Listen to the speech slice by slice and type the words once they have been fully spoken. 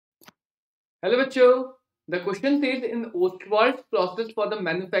Hello bachcho. The question says in Ostwald's process for the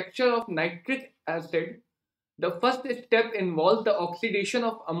manufacture of nitric acid, the first step involves the oxidation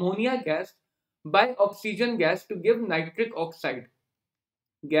of ammonia gas by oxygen gas to give nitric oxide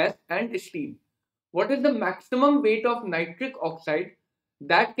gas and steam. What is the maximum weight of nitric oxide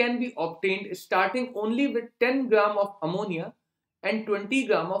that can be obtained starting only with 10 gram of ammonia and 20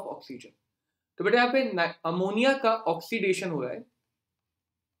 gram of oxygen? तो बेटा यहाँ पे ammonia का oxidation हो रहा है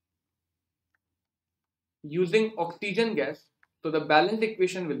using oxygen gas. So the balanced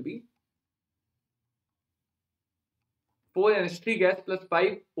equation will be 4NH3 gas plus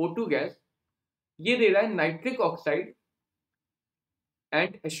 5 O2 gas. ये दे रहा है nitric oxide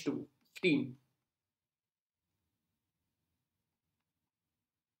and H2 steam.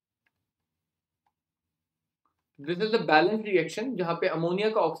 This is the balance reaction जहां पे अमोनिया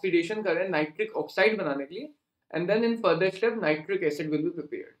का ऑक्सीडेशन कर रहे हैं नाइट्रिक ऑक्साइड बनाने के लिए and then in further step nitric acid will be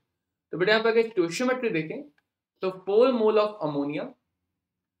prepared. तो बेटा यहाँ पे अगर स्टोइशियोमेट्री देखें तो 4 mole of ammonia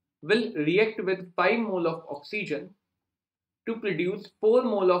will react with 5 mole of oxygen to produce 4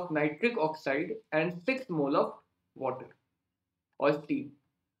 mole of nitric oxide and 6 mole of water or steam.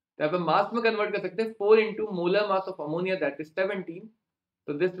 तो यहाँ पे मास में कन्वर्ट कर सकते हैं 4 into molar mass of ammonia that is 17.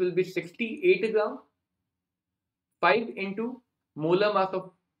 So this will be 68 gram. 5 into molar mass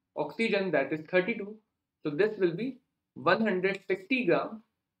of oxygen that is 32. So this will be 160 gram.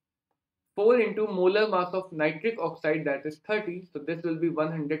 4 into molar mass of nitric oxide that is 30. So this will be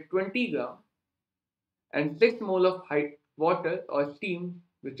 120 gram. And 6 mole of water or steam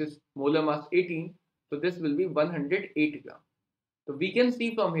which is molar mass 18. So this will be 108 gram. So we can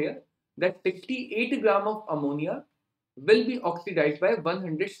see from here that 68 gram of ammonia will be oxidized by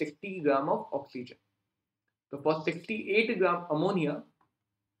 160 gram of oxygen. So for 68 gram ammonia,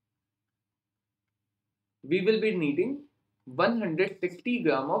 we will be needing 160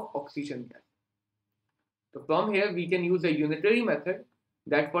 gram of oxygen gas. So from here we can use a unitary method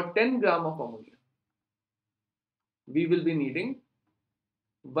that for 10 gram of ammonia, we will be needing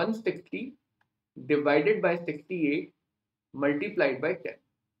 160 divided by 68 multiplied by 10.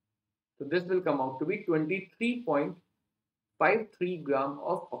 So this will come out to be 23.53 gram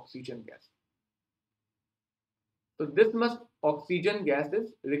of oxygen gas. So this much oxygen gas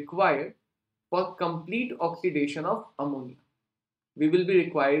is required for complete oxidation of ammonia. We will be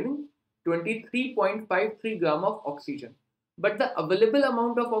requiring 23.53 gram of oxygen, but the available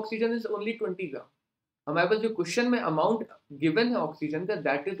amount of oxygen is only 20 gram. हमारे पास जो question में amount given है oxygen का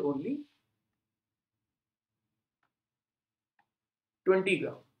that is only 20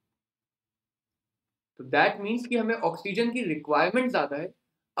 ग्राम. तो that means कि हमें oxygen की requirement ज्यादा है,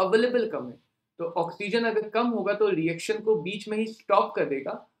 अवेलेबल कम है. तो ऑक्सीजन अगर कम होगा तो रिएक्शन को बीच में ही स्टॉप कर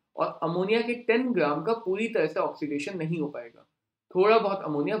देगा और अमोनिया के 10 ग्राम का पूरी तरह से ऑक्सीडेशन नहीं हो पाएगा, थोड़ा बहुत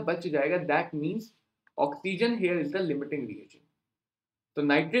अमोनिया बच जाएगा. That means oxygen here is the limiting reagent. तो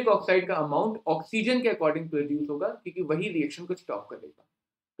नाइट्रिक ऑक्साइड का अमाउंट ऑक्सीजन के अकॉर्डिंग प्रोड्यूस होगा क्योंकि वही रिएक्शन को स्टॉप करेगा.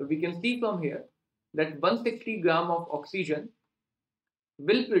 तो we can see from here that 160 gram of oxygen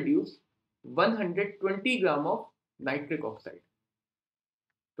will produce 120 gram of nitric oxide.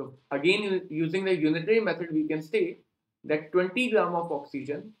 So again using the unitary method we can say that 20 gram of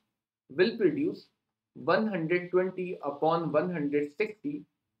oxygen will produce 120 upon 160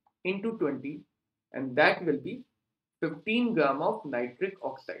 into 20 and that will be 15 gram of nitric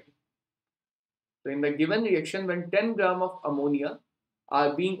oxide. So in the given reaction when 10 gram of ammonia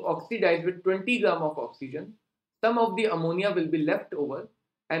are being oxidized with 20 gram of oxygen, some of the ammonia will be left over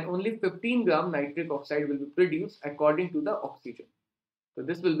and only 15 gram nitric oxide will be produced according to the oxygen. So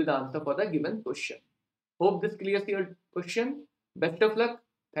this will be the answer for the given question. Hope this clears your question. Best of luck.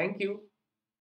 Thank you.